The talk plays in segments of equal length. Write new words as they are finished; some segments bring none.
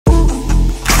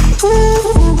Good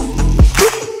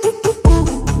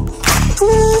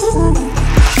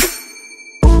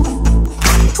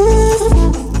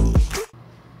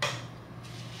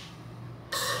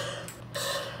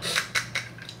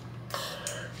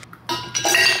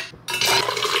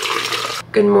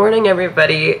morning,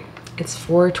 everybody. It's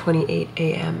 4:28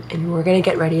 a.m. and we're gonna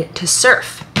get ready to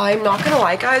surf. I'm not gonna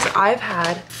lie, guys, I've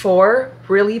had 4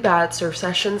 really bad surf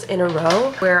sessions in a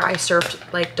row where I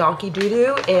surfed like donkey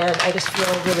doo-doo and I just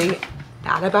feel really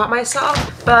bad about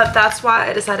myself. But that's why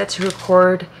I decided to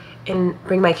record and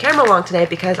bring my camera along today,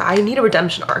 because I need a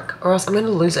redemption arc or else I'm gonna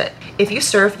lose it. If you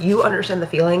surf, you understand the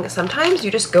feeling. Sometimes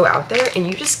you just go out there and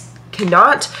you just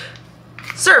cannot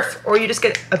surf, or you just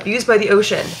get abused by the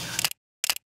ocean.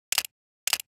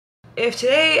 If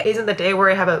today isn't the day where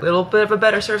I have a little bit of a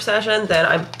better surf session,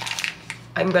 then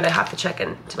I'm gonna have to check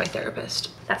in to my therapist.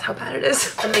 That's how bad it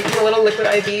is. I'm making a little liquid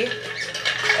IV.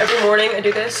 Every morning I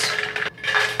do this.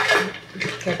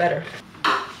 Okay, better.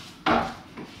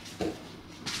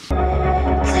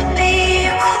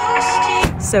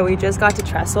 So we just got to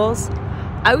Trestles.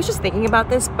 I was just thinking about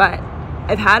this, but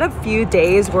I've had a few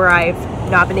days where I've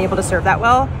not been able to surf that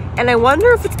well. And I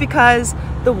wonder if it's because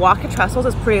the walk to Trestles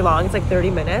is pretty long. It's like 30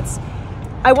 minutes.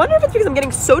 I wonder if it's because I'm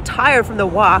getting so tired from the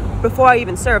walk before I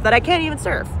even surf that I can't even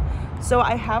surf. So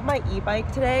I have my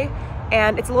e-bike today,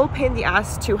 and it's a little pain in the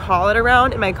ass to haul it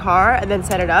around in my car and then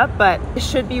set it up, but it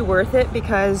should be worth it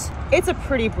because it's a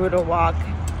pretty brutal walk.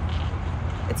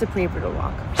 It's a pretty brutal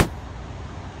walk.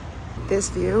 This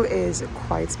view is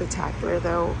quite spectacular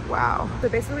though, wow. So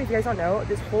basically, if you guys don't know,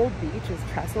 this whole beach is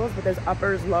Trestles, but there's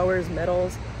uppers, lowers,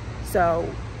 middles. So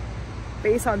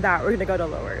based on that, we're gonna go to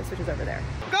lowers, which is over there.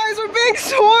 Guys, we're being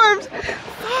swarmed!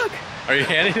 Fuck! Are you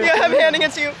handing it? Yeah, I'm handing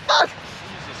it to you. Fuck!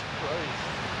 Jesus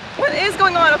Christ. What is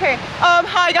going on? Okay,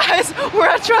 hi guys, we're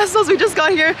at Trestles. We just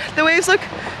got here. The waves look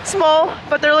small,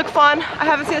 but they look fun. I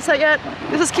haven't seen a set yet.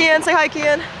 This is Kian. Say hi,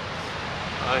 Kian.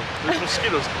 Hi, there's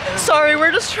mosquitoes. Sorry,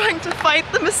 we're just trying to fight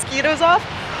the mosquitoes off,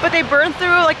 but they burn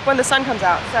through like when the sun comes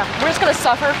out. So we're just gonna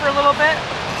suffer for a little bit.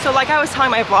 So like I was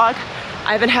telling my vlog,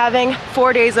 I've been having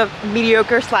 4 days of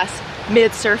mediocre /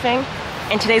 mid surfing,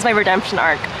 and today's my redemption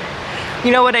arc.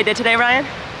 You know what I did today, Ryan?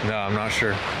 No, I'm not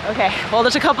sure. Okay, well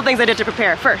there's a couple things I did to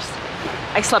prepare. First,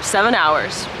 I slept 7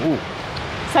 hours. Ooh.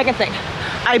 Second thing,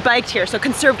 I biked here, so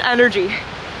conserved energy.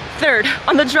 Third,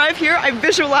 on the drive here, I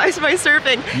visualized my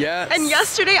surfing. Yes. And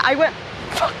yesterday I went,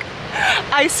 fuck,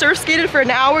 I surf skated for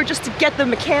an hour just to get the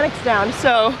mechanics down,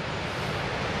 so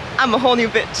I'm a whole new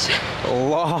bitch.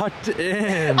 Locked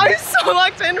in. I'm so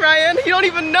locked in, Ryan. You don't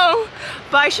even know.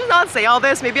 But I should not say all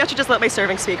this. Maybe I should just let my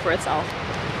surfing speak for itself.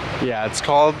 Yeah, it's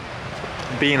called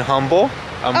being humble.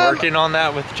 I'm working on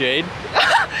that with Jade.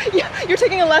 Yeah, you're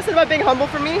taking a lesson about being humble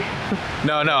from me?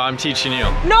 No, I'm teaching you.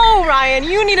 No, Ryan,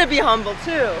 you need to be humble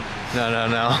too.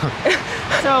 No.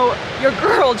 So your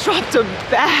girl dropped a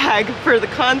bag for the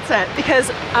content because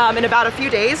in about a few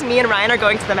days, me and Ryan are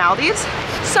going to the Maldives.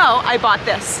 So I bought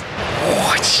this.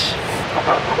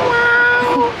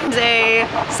 It's a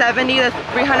 70 to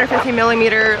 350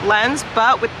 millimeter lens,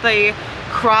 but with the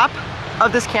crop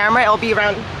of this camera, it'll be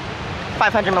around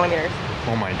 500 millimeters.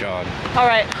 Oh my God. All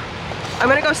right, I'm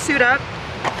gonna go suit up,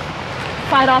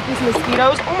 fight off these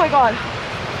mosquitoes. Oh my God.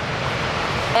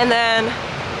 And then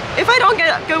if I don't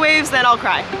get good waves, then I'll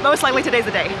cry. Most likely today's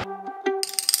the day.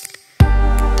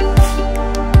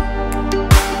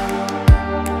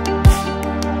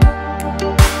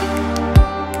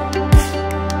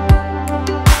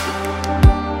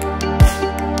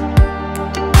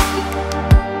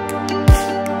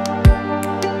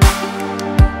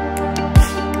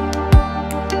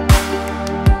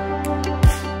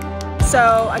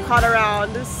 So I caught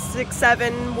around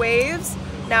 6-7 waves.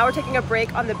 Now we're taking a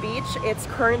break on the beach. It's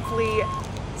currently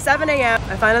 7 a.m.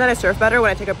 I find that I surf better when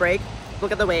I take a break,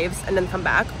 look at the waves, and then come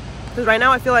back. Because right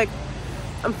now I feel like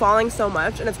I'm falling so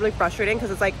much and it's really frustrating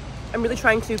because it's like I'm really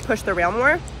trying to push the rail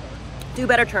more, do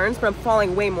better turns, but I'm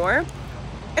falling way more.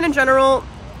 And in general,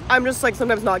 I'm just like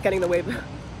sometimes not getting the wave.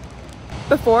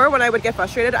 Before, when I would get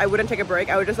frustrated, I wouldn't take a break.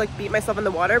 I would just like beat myself in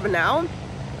the water, but now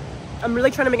I'm really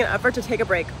trying to make an effort to take a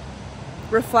break,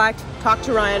 reflect, talk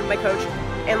to Ryan, my coach,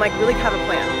 and like really have a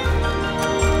plan.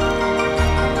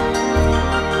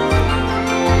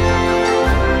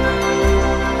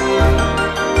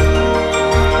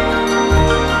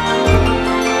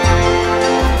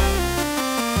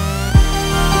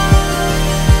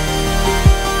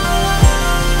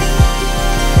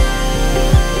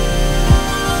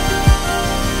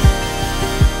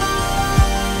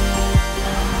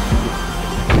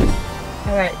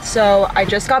 Alright, so I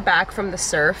just got back from the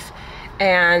surf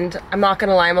and I'm not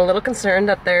gonna lie, I'm a little concerned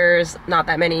that there's not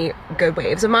that many good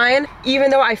waves of mine.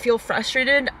 Even though I feel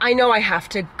frustrated, I know I have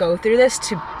to go through this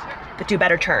to do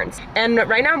better turns. And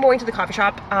right now I'm going to the coffee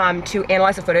shop to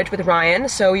analyze the footage with Ryan,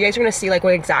 so you guys are gonna see like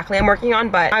what exactly I'm working on,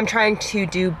 but I'm trying to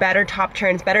do better top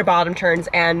turns, better bottom turns,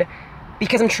 and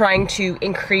because I'm trying to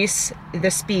increase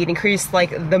the speed, increase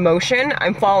like the motion,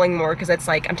 I'm falling more because it's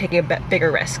like I'm taking a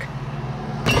bigger risk.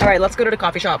 All right, let's go to the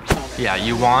coffee shop. Yeah,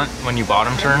 you want, when you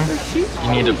bottom turn,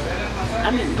 you need to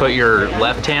put your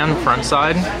left hand front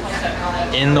side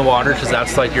in the water because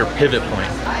that's like your pivot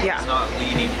point. Yeah. It's not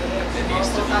leaning. It needs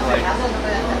to be like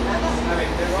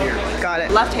here. Got it.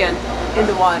 Left hand in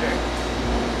the water.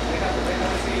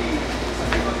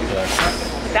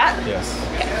 Yes. Like that? Yes.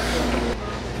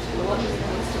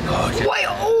 Okay. Wait,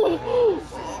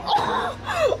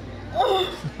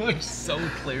 Looks so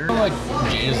clear. Like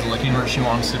Jade is looking where she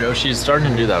wants to go. She's starting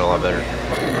to do that a lot better.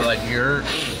 Like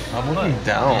I'm looking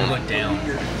down. You look down.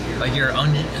 Like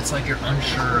it's like you're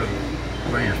unsure of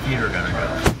where your feet are gonna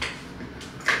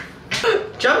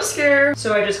go. Jump scare.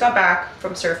 So I just got back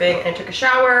from surfing and took a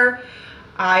shower.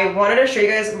 I wanted to show you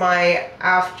guys my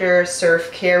after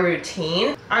surf care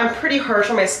routine. I'm pretty harsh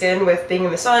on my skin with being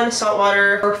in the sun, salt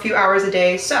water for a few hours a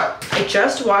day. So I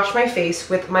just washed my face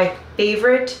with my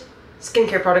favorite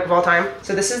skincare product of all time.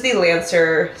 So this is the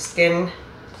Lancer Skin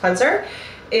Cleanser.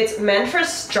 It's meant for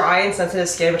dry and sensitive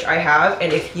skin, which I have.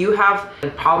 And if you have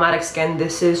problematic skin,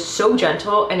 this is so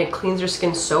gentle and it cleans your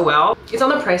skin so well. It's on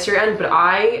the pricier end, but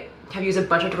I have used a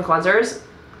bunch of different cleansers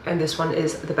and this one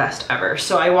is the best ever.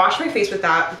 So I wash my face with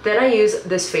that. Then I use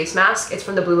this face mask. It's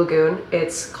from the Blue Lagoon.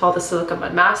 It's called the Silica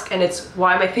Mud Mask, and it's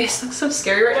why my face looks so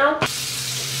scary right now.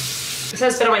 This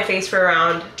has been on my face for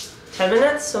around 10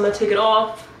 minutes, so I'm gonna take it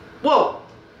off. Whoa!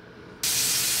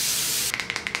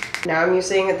 Now I'm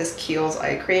using this Kiehl's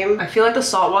eye cream. I feel like the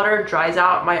salt water dries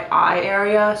out my eye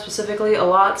area specifically a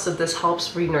lot, so this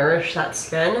helps re-nourish that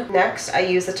skin. Next, I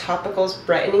use the Topicals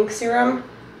Brightening Serum.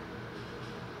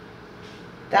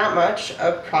 That much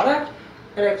of product,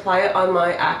 and I apply it on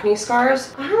my acne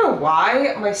scars. I don't know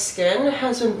why my skin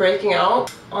has been breaking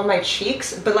out on my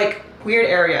cheeks, but like weird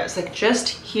areas, like just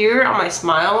here on my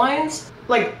smile lines.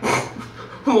 Like,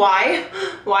 why?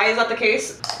 Why is that the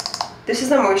case? This is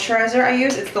the moisturizer I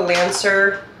use. It's the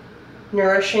Lancer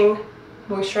Nourishing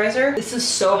Moisturizer. This is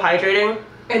so hydrating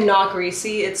and not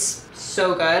greasy. It's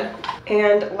so good.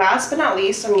 And last but not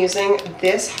least, I'm using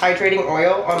this hydrating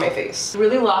oil on my face.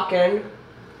 Really lock in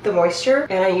the moisture,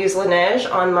 and I use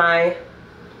Laneige on my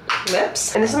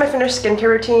lips. And this is my finished skincare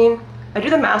routine. I do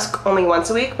the mask only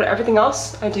once a week, but everything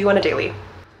else I do on a daily.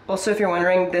 Also, if you're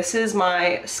wondering, this is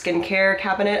my skincare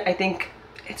cabinet. I think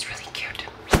it's really cute.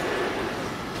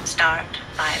 Start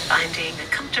by finding a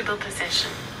comfortable position.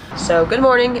 So good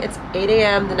morning, it's 8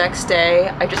 a.m. the next day.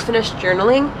 I just finished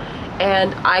journaling,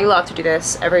 and I love to do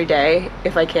this every day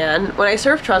if I can. When I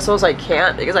surf trestles, I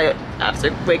can't because I have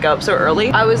to wake up so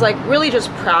early. I was like really just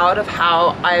proud of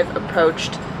how I've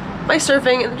approached my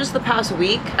surfing in just the past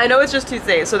week. I know it's just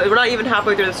Tuesday, so we're not even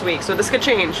halfway through this week, so this could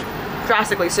change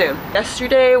drastically soon.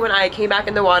 Yesterday, when I came back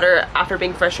in the water after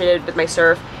being frustrated with my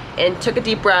surf and took a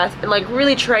deep breath and like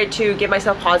really tried to give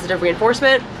myself positive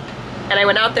reinforcement, and I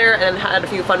went out there and had a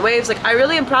few fun waves. Like, I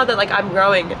really am proud that like I'm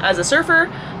growing as a surfer,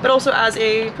 but also as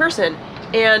a person.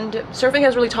 And surfing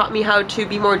has really taught me how to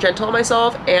be more gentle on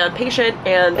myself and patient,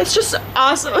 and it's just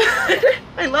awesome.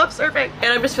 I love surfing. And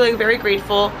I'm just feeling very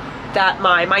grateful that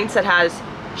my mindset has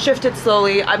shifted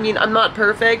slowly. I mean, I'm not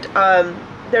perfect.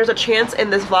 There's a chance in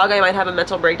this vlog I might have a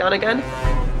mental breakdown again.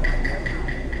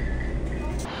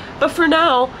 But for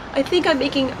now, I think I'm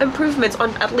making improvements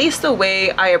on at least the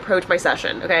way I approach my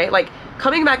session, okay? Like,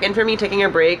 coming back in for me, taking a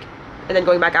break, and then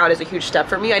going back out is a huge step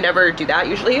for me. I never do that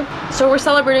usually. So we're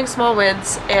celebrating small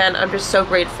wins, and I'm just so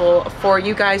grateful for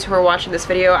you guys who are watching this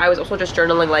video. I was also just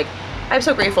journaling, like, I'm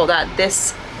so grateful that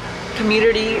this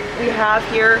community we have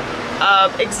here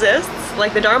exists.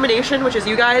 Like the Darmanation, which is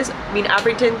you guys, mean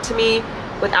everything to me.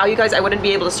 Without you guys, I wouldn't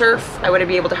be able to surf. I wouldn't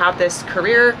be able to have this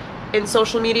career in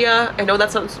social media. I know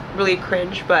that sounds really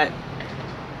cringe, but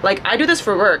like, I do this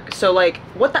for work, so like,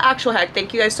 what the actual heck?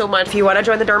 Thank you guys so much. If you want to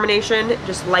join the Darmanation,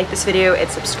 just like this video and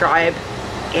subscribe,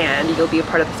 and you'll be a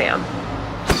part of the fam.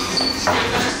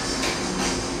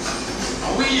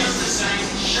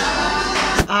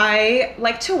 I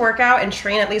like to work out and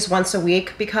train at least once a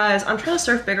week because I'm trying to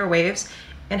surf bigger waves,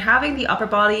 and having the upper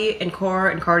body and core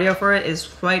and cardio for it is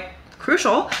quite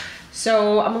crucial.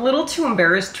 So I'm a little too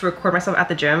embarrassed to record myself at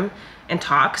the gym and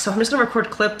talk, so I'm just gonna record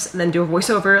clips and then do a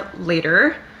voiceover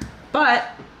later.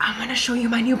 But I'm gonna show you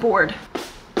my new board.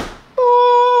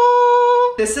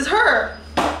 Oh, this is her.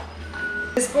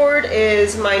 This This board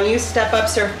is my new Step Up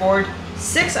Surfboard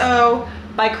 6.0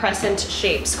 by Crescent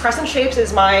Shapes. Crescent Shapes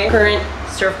is my current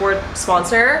surfboard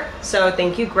sponsor, so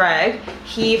thank you, Greg.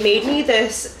 He made me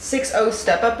this 6.0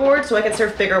 Step Up board so I can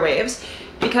surf bigger waves,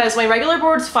 because my regular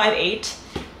board's 5'8",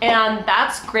 and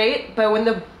that's great, but when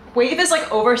the wave is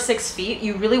like over 6 feet,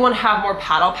 you really want to have more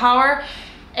paddle power.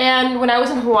 And when I was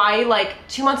in Hawaii like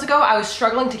 2 months ago, I was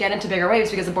struggling to get into bigger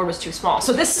waves because the board was too small.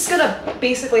 So this is gonna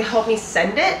basically help me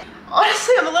send it.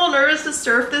 Honestly, I'm a little nervous to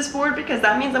surf this board because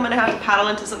that means I'm gonna have to paddle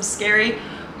into some scary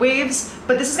waves,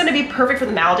 but this is gonna be perfect for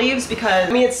the Maldives because, I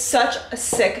mean, it's such a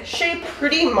sick shape,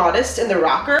 pretty modest in the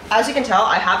rocker. As you can tell,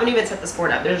 I haven't even set this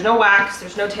board up. There's no wax,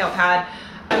 there's no tail pad.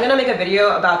 I'm gonna make a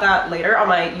video about that later on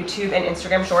my YouTube and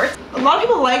Instagram shorts. A lot of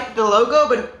people like the logo,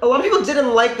 but a lot of people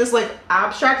didn't like this like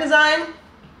abstract design.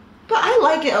 But I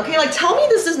like it, okay? Like, tell me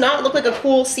this does not look like a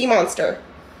cool sea monster.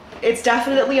 It's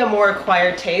definitely a more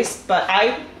acquired taste, but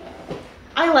I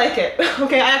like it,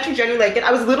 okay? I actually genuinely like it.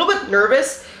 I was a little bit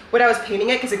nervous when I was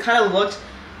painting it because it kind of looked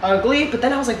ugly, but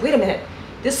then I was like, wait a minute,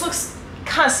 this looks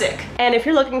kind of sick. And if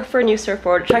you're looking for a new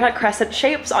surfboard, check out Crescent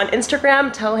Shapes on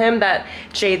Instagram. Tell him that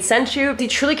Jade sent you. He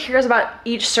truly cares about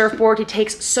each surfboard. He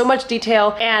takes so much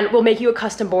detail and will make you a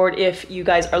custom board if you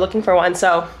guys are looking for one.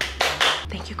 So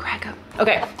thank you, Greg.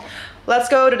 Okay, let's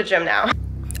go to the gym now.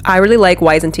 I really like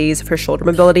Y's and T's for shoulder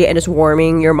mobility and just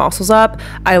warming your muscles up.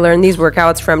 I learned these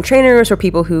workouts from trainers or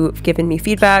people who've given me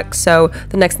feedback. So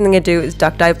the next thing I do is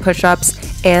duck dive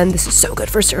push-ups, and this is so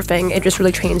good for surfing. It just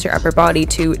really trains your upper body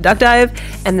to duck dive.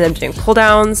 And then I'm doing pull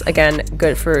downs, again,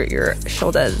 good for your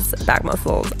shoulders, back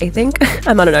muscles, I think.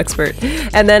 I'm not an expert.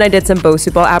 And then I did some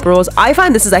Bosu ball ab rolls. I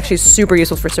find this is actually super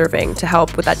useful for surfing to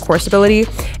help with that core stability.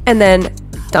 And then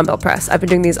dumbbell press. I've been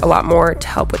doing these a lot more to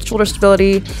help with shoulder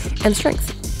stability and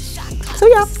strength. So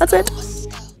yeah, that's it.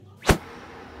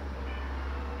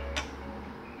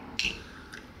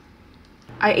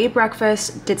 I ate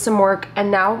breakfast, did some work, and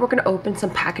now we're gonna open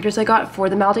some packages I got for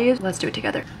the Maldives. Let's do it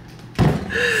together.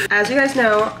 As you guys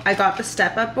know, I got the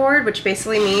Step Up board, which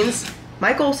basically means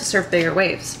my goal is to surf bigger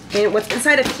waves. And what's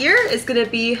inside of here is gonna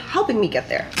be helping me get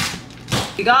there.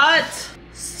 We got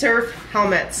surf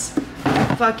helmets.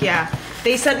 Fuck yeah.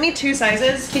 They sent me 2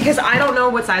 sizes because I don't know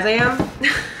what size I am.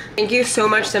 Thank you so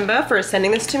much, Simba, for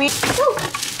sending this to me. Woo.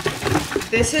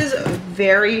 This is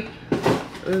very,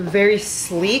 very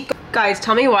sleek. Guys,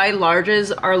 tell me why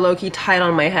larges are low-key tight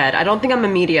on my head. I don't think I'm a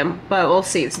medium, but we'll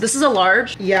see. So this is a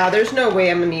large. Yeah, there's no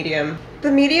way I'm a medium. The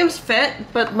mediums fit,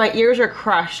 but my ears are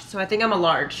crushed, so I think I'm a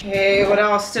large. Okay, what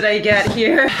else did I get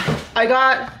here? I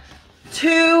got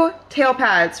 2 tail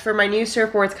pads for my new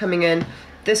surfboards coming in.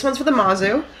 This one's for the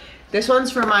Mazu. This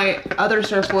one's for my other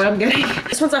surfboard I'm getting.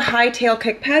 This one's a high tail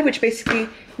kick pad, which basically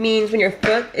means when your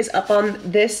foot is up on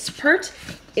this part,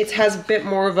 it has a bit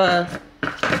more of a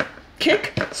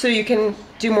kick, so you can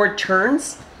do more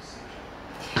turns.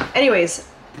 Anyways,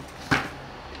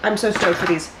 I'm so stoked for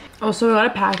these. Also, I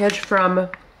got a package from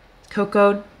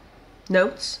Cocoa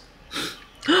Notes.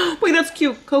 Wait, that's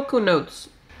cute. Cocoa Notes.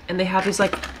 And they have these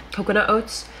like coconut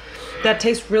oats that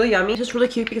taste really yummy. It's just really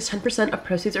cute because 10% of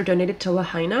proceeds are donated to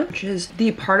Lahaina, which is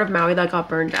the part of Maui that got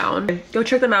burned down. Go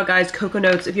check them out, guys. Cocoa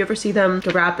Notes. If you ever see them,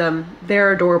 grab them.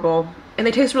 They're adorable and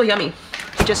they taste really yummy.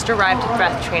 Just arrived at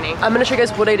breath training. I'm gonna show you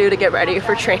guys what I do to get ready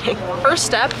for training. First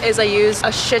step is I use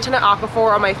a shit ton of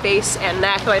Aquaphor on my face and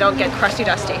neck so I don't get crusty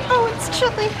dusty. Oh, it's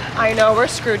chilly. I know, we're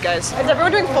screwed, guys. Is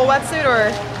everyone doing full wetsuit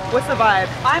or what's the vibe?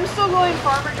 I'm still going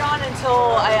Farmer John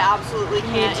until I absolutely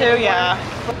can't. Me too, yeah.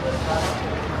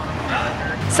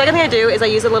 Second thing I do is I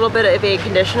use a little bit of a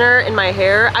conditioner in my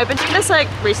hair. I've been doing this like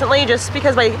recently just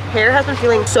because my hair has been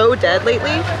feeling so dead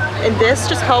lately, and this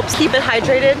just helps keep it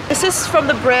hydrated. This is from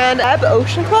the brand Ebb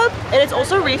Ocean Club, and it's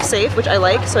also reef safe, which I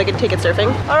like, so I can take it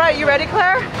surfing. All right, you ready,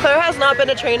 Claire? Claire has not been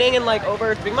to training in like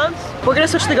over 3 months. We're gonna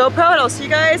switch to the GoPro and I'll see you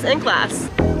guys in class.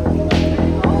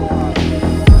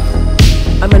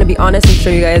 I'm gonna be honest and show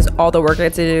you guys all the work I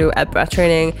had to do at breath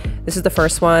training. This is the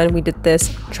first one. We did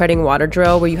this treading water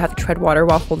drill where you have to tread water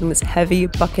while holding this heavy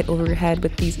bucket over your head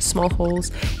with these small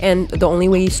holes. And the only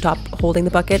way you stop holding the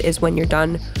bucket is when you're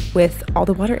done with all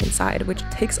the water inside, which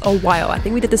takes a while. I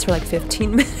think we did this for like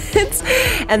 15 minutes.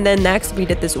 And then next we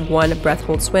did this 1 breath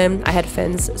hold swim. I had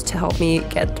fins to help me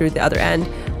get through the other end,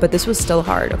 but this was still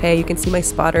hard, okay? You can see my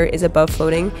spotter is above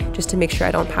floating just to make sure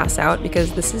I don't pass out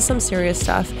because this is some serious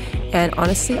stuff. And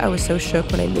honestly, I was so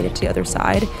shook when I made it to the other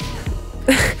side.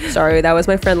 Sorry, that was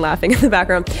my friend laughing in the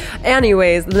background.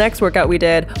 Anyways, the next workout we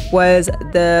did was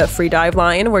the free dive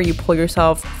line, where you pull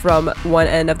yourself from one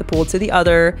end of the pool to the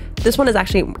other. This one is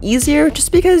actually easier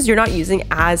just because you're not using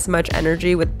as much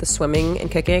energy with the swimming and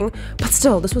kicking, but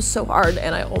still, this was so hard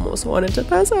and I almost wanted to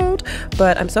pass out.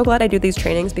 But I'm so glad I do these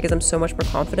trainings because I'm so much more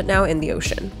confident now in the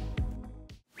ocean.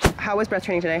 How was breath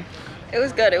training today? It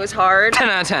was good. It was hard. 10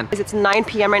 out of 10. It's 9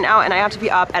 p.m. right now and I have to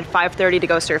be up at 5:30 to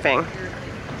go surfing.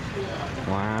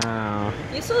 Wow.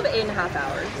 You still have 8.5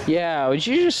 hours. Yeah, would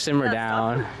you just simmer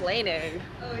down? Stop complaining.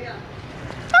 Oh yeah.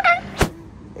 Okay.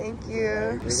 Thank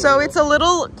you. So it's a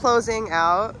little closing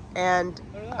out and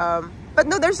but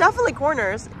no, there's definitely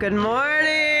corners. Good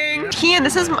morning. Kian,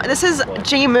 this is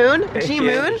G Moon. G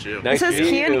Moon. This is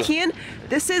Kian. Kian,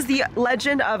 this is the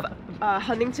legend of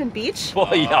Huntington Beach.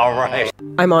 Oh yeah, all right.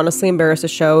 I'm honestly embarrassed to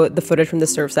show the footage from the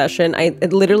surf session.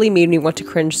 It literally made me want to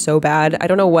cringe so bad. I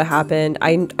don't know what happened.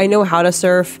 I know how to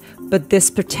surf, but this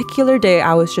particular day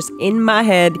I was just in my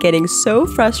head getting so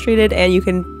frustrated and you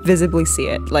can visibly see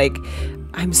it. Like,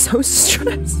 I'm so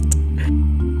stressed.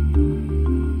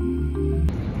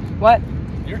 What?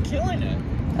 You're killing it.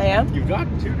 I am? You've got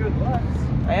 2 good lefts.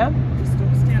 I am? Just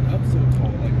don't stand up so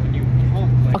tall, like when you talk.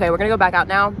 Like Okay, we're gonna go back out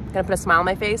now. Gonna put a smile on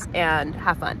my face and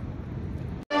have fun.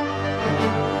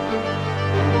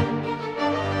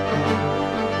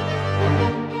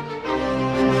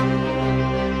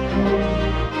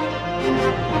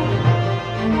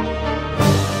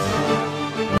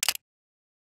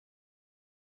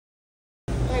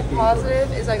 My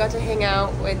positive is I got to hang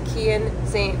out with Kian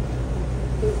Zane.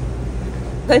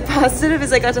 My positive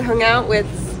is I got to hang out with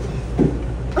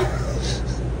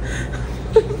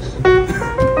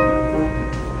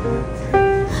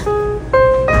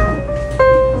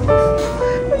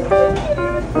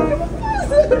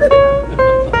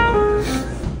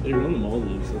You're on the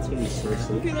Maldives, that's gonna be so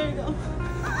sick. Okay, there you go.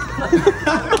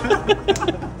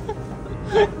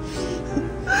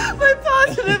 My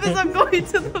positive is I'm going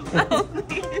to the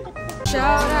Maldives.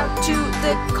 Shout out to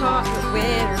the comment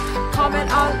winner.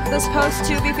 Comment on this post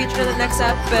to be featured in the next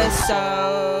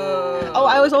episode. Oh,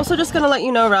 I was also just gonna let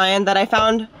you know, Ryan, that I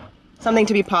found something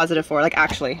to be positive for, like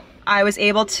actually. I was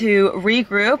able to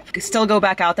regroup, still go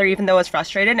back out there even though I was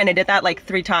frustrated, and I did that like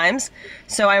 3 times.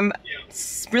 So I'm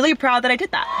really proud that I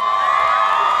did that.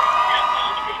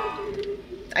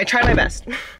 I tried my best.